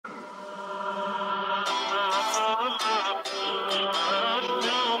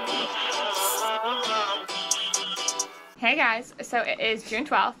Hey guys, so it is June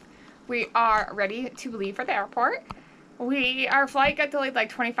 12th. We are ready to leave for the airport. Our flight got delayed like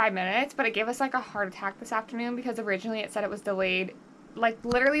 25 minutes, but it gave us like a heart attack this afternoon because originally it said it was delayed. Like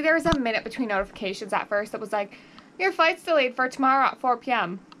literally there was a minute between notifications at first that was like, your flight's delayed for tomorrow at 4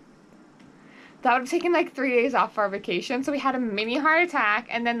 p.m. That would have taken like 3 days off our vacation, so we had a mini heart attack,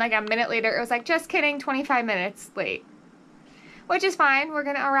 and then like a minute later it was like, just kidding, 25 minutes late. Which is fine. We're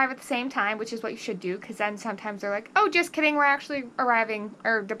going to arrive at the same time, which is what you should do, because then sometimes they're like, oh, just kidding, we're actually arriving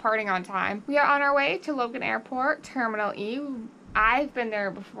or departing on time. We are on our way to Logan Airport, Terminal E. I've been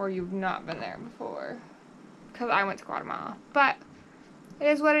there before. You've not been there before, because I went to Guatemala. But it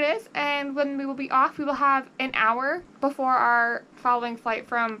is what it is, and when we will be off, we will have an hour before our following flight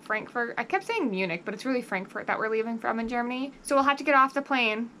from Frankfurt. I kept saying Munich, but it's really Frankfurt that we're leaving from in Germany. So we'll have to get off the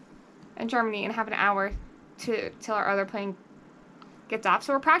plane in Germany and have an hour till our other plane gets off.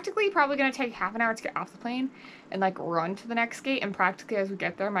 So we're probably going to take half an hour to get off the plane and like run to the next gate, and practically as we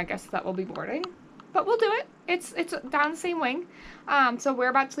get there, my guess is that we'll be boarding, but we'll do it. It's down the same wing. So we're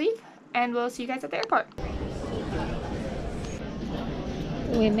about to leave, and we'll see you guys at the airport.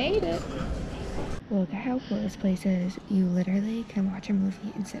 We made it. Look at how cool this place is. You literally can watch a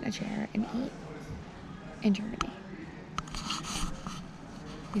movie and sit in a chair and eat in Germany.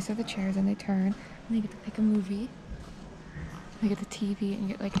 These are the chairs, and they turn and they get to pick a movie. You get the TV and you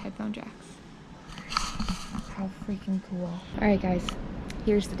get like headphone jacks. How freaking cool. Alright guys,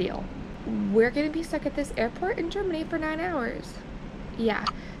 here's the deal. We're gonna be stuck at this airport in Germany for 9 hours. Yeah,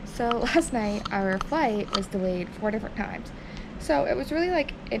 so last night our flight was delayed 4 different times. So it was really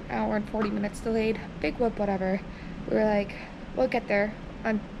like an hour and 40 minutes delayed. Big whoop, whatever. We were like, we'll get there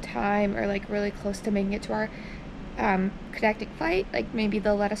on time, or like really close to making it to our connecting flight. Like maybe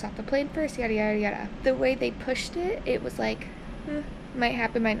they'll let us off the plane first, yada yada yada. The way they pushed it, it was like, might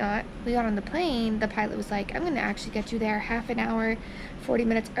happen, might not. We got on the plane, the pilot was like, I'm gonna actually get you there half an hour, 40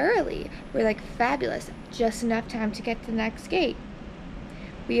 minutes early. We're like, fabulous, just enough time to get to the next gate.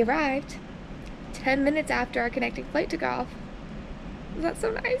 We arrived 10 minutes after our connecting flight took off. Was that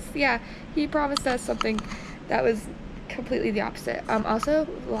so nice? Yeah, he promised us something that was completely the opposite. Also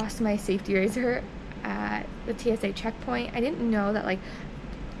lost my safety razor at the TSA checkpoint. I didn't know that like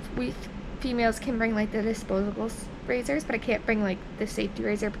we females can bring like the disposable razors, but I can't bring like the safety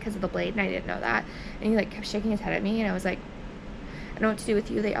razor because of the blade, and I didn't know that. And he like kept shaking his head at me, and I was like, I don't know what to do with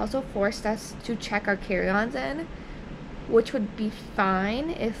you. They also forced us to check our carry-ons in, which would be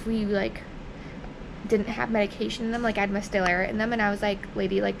fine if we like didn't have medication in them, like I had Mistelera in them. And I was like,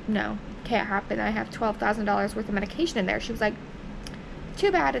 lady, like no, can't happen. I have $12,000 worth of medication in there. She was like, too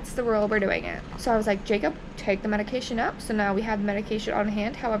bad, it's the rule, we're doing it. So I was like, Jacob, take the medication up. So now we have the medication on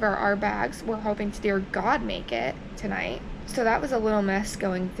hand. However, our bags, we're hoping to dear God make it tonight. So that was a little mess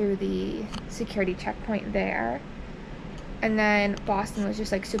going through the security checkpoint there. And then Boston was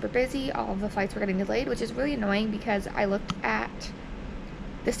just like super busy. All of the flights were getting delayed, which is really annoying because I looked at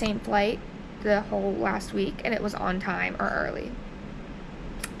the same flight the whole last week and it was on time or early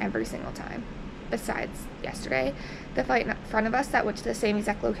every single time. Besides yesterday, the flight in front of us that went to the same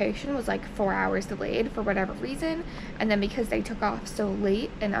exact location was like 4 hours delayed for whatever reason. And then because they took off so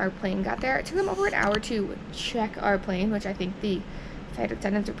late and our plane got there, it took them over an hour to check our plane, which I think the flight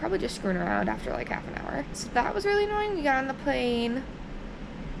attendants were probably just screwing around after like half an hour. So that was really annoying. We got on the plane.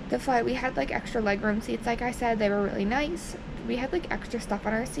 The flight, we had like extra legroom seats, like I said. They were really nice. We had like extra stuff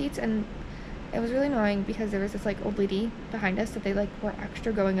on our seats, and it was really annoying because there was this like old lady behind us that they like were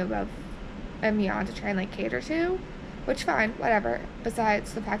extra going above and beyond to try and like cater to, which fine, whatever.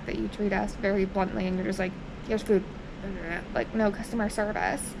 Besides the fact that you treat us very bluntly and you're just like, here's food, like no customer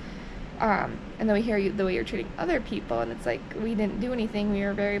service. And then we hear you the way you're treating other people, and it's like, we didn't do anything, we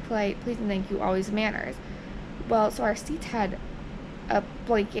were very polite, please and thank you, always manners. Well, so our seats had a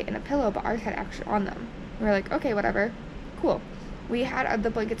blanket and a pillow, but ours had extra on them. We were like, okay, whatever, cool. We had the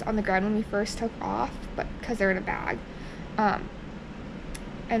blankets on the ground when we first took off, but because they're in a bag.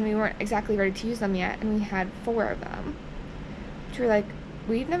 And we weren't exactly ready to use them yet, and we had 4 of them. Which were like,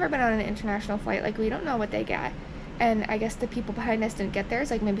 we've never been on an international flight, like we don't know what they get. And I guess the people behind us didn't get theirs,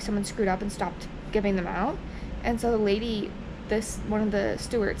 like maybe someone screwed up and stopped giving them out. And so the lady, one of the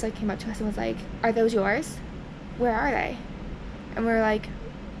stewards like came up to us and was like, are those yours? Where are they? And we were like,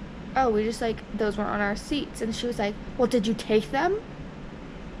 oh, we just like, those weren't on our seats. And she was like, well, did you take them?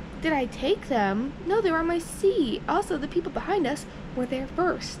 Did I take them? No, they were on my seat. Also, the people behind us were there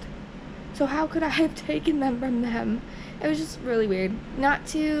first. So how could I have taken them from them? It was just really weird. Not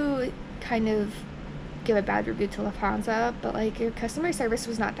to kind of give a bad review to Lufthansa, but like your customer service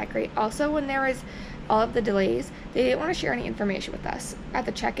was not that great. Also, when there was all of the delays, they didn't want to share any information with us at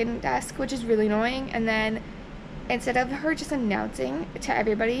the check-in desk, which is really annoying. And then instead of her just announcing to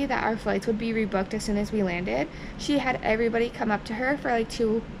everybody that our flights would be rebooked as soon as we landed, she had everybody come up to her for like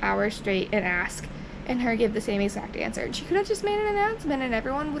 2 hours straight and ask, and her give the same exact answer. And she could have just made an announcement and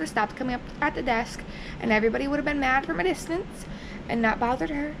everyone would have stopped coming up at the desk and everybody would have been mad from a distance and not bothered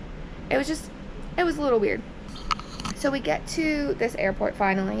her. It was a little weird. So we get to this airport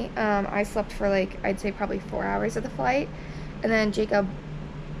finally. I slept for like, I'd say probably 4 hours of the flight. And then Jacob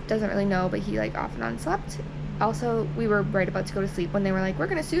doesn't really know, but he like off and on slept. Also, we were right about to go to sleep when they were like, we're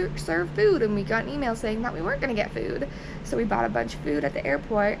going to serve food. And we got an email saying that we weren't going to get food. So we bought a bunch of food at the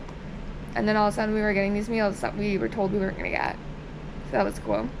airport. And then all of a sudden we were getting these meals that we were told we weren't going to get. So that was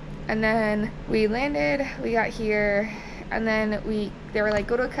cool. And then we landed, we got here, and then they were like,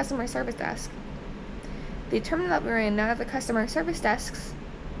 go to a customer service desk. The terminal that we were in, none of the customer service desks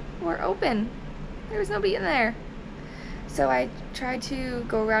were open. There was nobody in there. So I tried to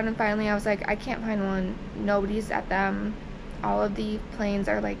go around and finally I was like, I can't find one. Nobody's at them. All of the planes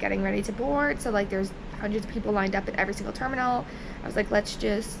are like getting ready to board. So like there's hundreds of people lined up at every single terminal. I was like, let's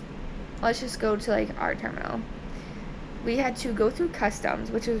just go to like our terminal. We had to go through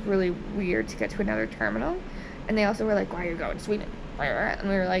customs, which was really weird to get to another terminal. And they also were like, why are you going to Sweden? And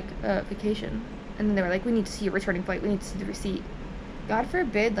we were like, vacation. And then they were like, we need to see your returning flight. We need to see the receipt. God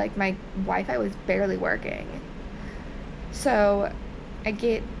forbid, like my Wi-Fi was barely working. So I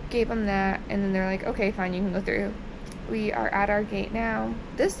gave them that, and then they're like, okay, fine, you can go through. We are at our gate now.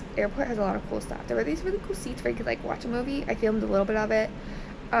 This airport has a lot of cool stuff. There were these really cool seats where you could like watch a movie. I filmed a little bit of it.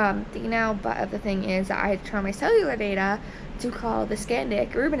 The now but of the thing is that I had to turn on my cellular data to call the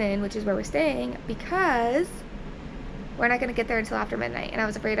Scandic Reuben Inn, which is where we're staying, because we're not going to get there until after midnight, and I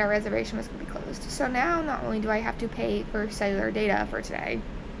was afraid our reservation was going to be closed. So now not only do I have to pay for cellular data for today,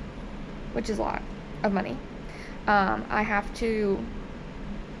 which is a lot of money,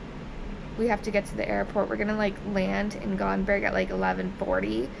 we have to get to the airport. We're gonna like land in Gothenburg at like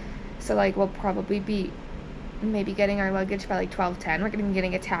 11:40, so like we'll probably be maybe getting our luggage by like 12:10. We're gonna be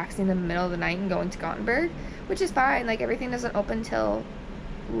getting a taxi in the middle of the night and going to Gothenburg, which is fine. Like everything doesn't open till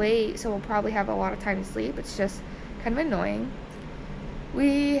late, so we'll probably have a lot of time to sleep. It's just kind of annoying.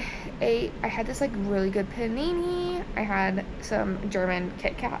 I had this like really good panini. I had some German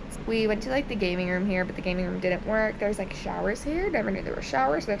Kit Kats. We went to like the gaming room here, but the gaming room didn't work. There's like showers here. Never knew there were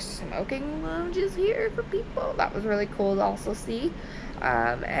showers. There's smoking lounges here for people. That was really cool to also see.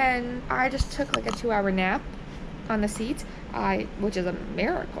 And I just took like a 2-hour nap on the seat, which is a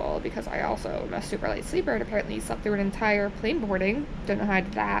miracle because I also am a super light sleeper and apparently slept through an entire plane boarding. Don't know how I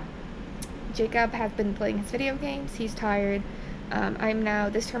did that. Jacob has been playing his video games. He's tired.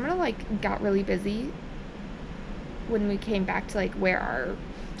 This terminal like got really busy when we came back to like where our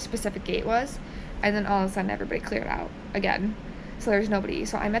specific gate was, and then all of a sudden everybody cleared out again, so there's nobody.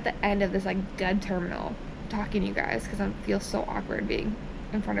 So I'm at the end of this like dead terminal talking to you guys because I feel so awkward being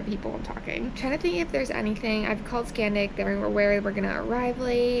in front of people and talking. I'm trying to think if there's anything. I've called Scandic. They're aware we're gonna arrive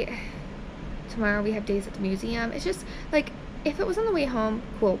late. Tomorrow we have days at the museum. It's just like if it was on the way home,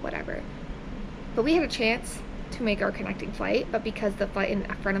 cool, whatever. But we had a chance to make our connecting flight, but because the flight in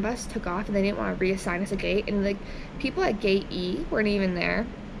front of us took off and they didn't want to reassign us a gate, and like people at gate E weren't even there,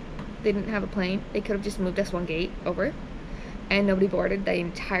 they didn't have a plane, they could have just moved us one gate over and nobody boarded the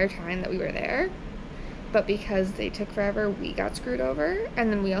entire time that we were there. But because they took forever, we got screwed over,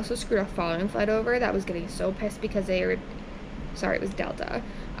 and then we also screwed a following flight over that was getting so pissed because it was Delta,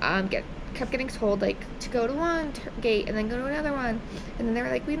 kept getting told like to go to one gate and then go to another one, and then they were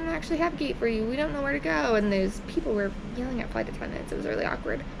like, we don't actually have a gate for you, we don't know where to go, and those people were yelling at flight attendants. It was really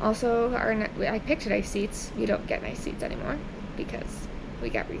awkward. Also, I picked nice seats. We don't get nice seats anymore because we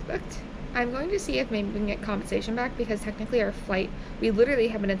got rebooked. I'm going to see if maybe we can get compensation back because technically our flight, we literally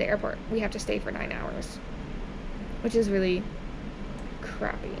have been at the airport. We have to stay for 9 hours, which is really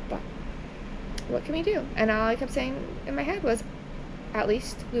crappy, but what can we do? And all I kept saying in my head was, at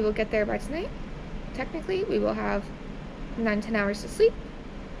least we will get there by tonight. Technically, we will have 9-10 hours to sleep.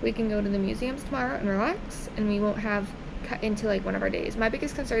 We can go to the museums tomorrow and relax, and we won't have cut into like one of our days. My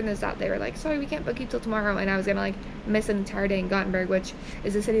biggest concern is that they were like, sorry, we can't book you till tomorrow, and I was gonna like miss an entire day in Gothenburg, which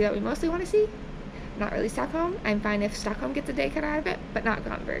is a city that we mostly want to see. Not really Stockholm. I'm fine if Stockholm gets a day cut out of it, but not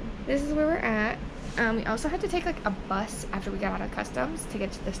Gothenburg. This is where we're at. We also had to take like a bus after we got out of customs to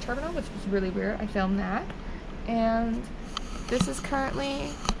get to this terminal, which was really weird. I filmed that, and this is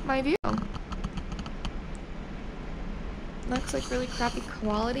currently my view. Looks like really crappy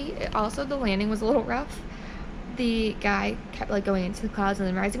quality. Also, the landing was a little rough. The guy kept like going into the clouds and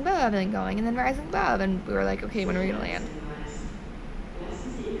then rising above and then going and then rising above, and we were like, okay, when are we gonna land?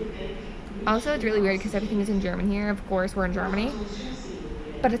 Also, it's really weird because everything is in German here. Of course, we're in Germany.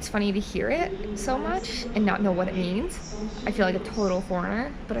 but it's funny to hear it so much and not know what it means. I feel like a total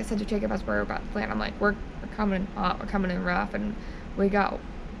foreigner. But I said to Jacob as we're about to land, I'm like, we're coming in hot, we're coming in rough, and we got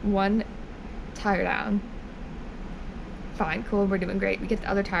one tire down. Fine, cool, we're doing great. We get the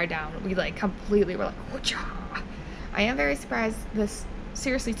other tire down. We like completely, we're like, whoa-cha. I am very surprised,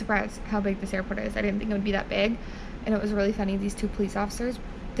 seriously surprised how big this airport is. I didn't think it would be that big. And it was really funny, these two police officers,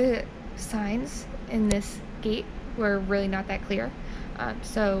 the signs in this gate were really not that clear.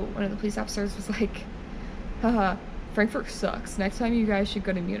 So one of the police officers was like, haha, Frankfurt sucks. Next time you guys should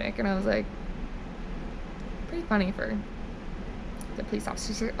go to Munich. And I was like, pretty funny for the police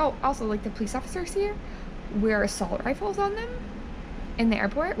officers. Oh, also, like, the police officers here wear assault rifles on them in the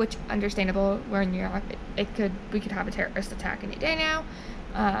airport, which understandable. We're in Europe. We could have a terrorist attack any day now.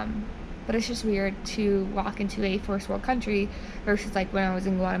 But it's just weird to walk into a first world country versus like when I was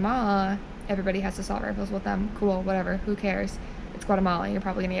in Guatemala, everybody has assault rifles with them. Cool, whatever, who cares? It's Guatemala, you're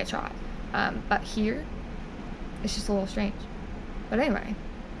probably gonna get shot. But here, it's just a little strange. But anyway,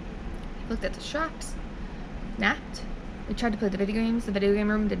 looked at the shops, napped. We tried to play the video games. The video game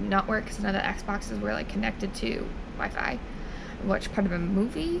room did not work because none of the Xboxes were like connected to Wi-Fi. We watched part of a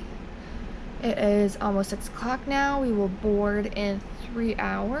movie. It is almost 6 o'clock now. We will board in 3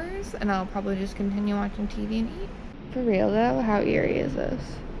 hours, and I'll probably just continue watching TV and eat. For real though, how eerie is this?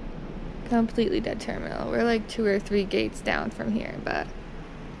 Completely dead terminal. We're like 2 or 3 gates down from here, but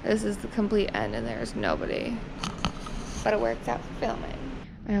this is the complete end and there's nobody. But it works out for filming.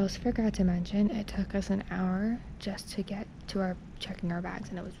 I also forgot to mention, it took us an hour just to get to checking our bags,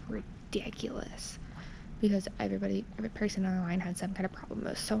 and it was ridiculous. Because every person on the line had some kind of problem.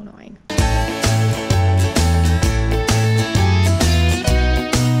 It was so annoying.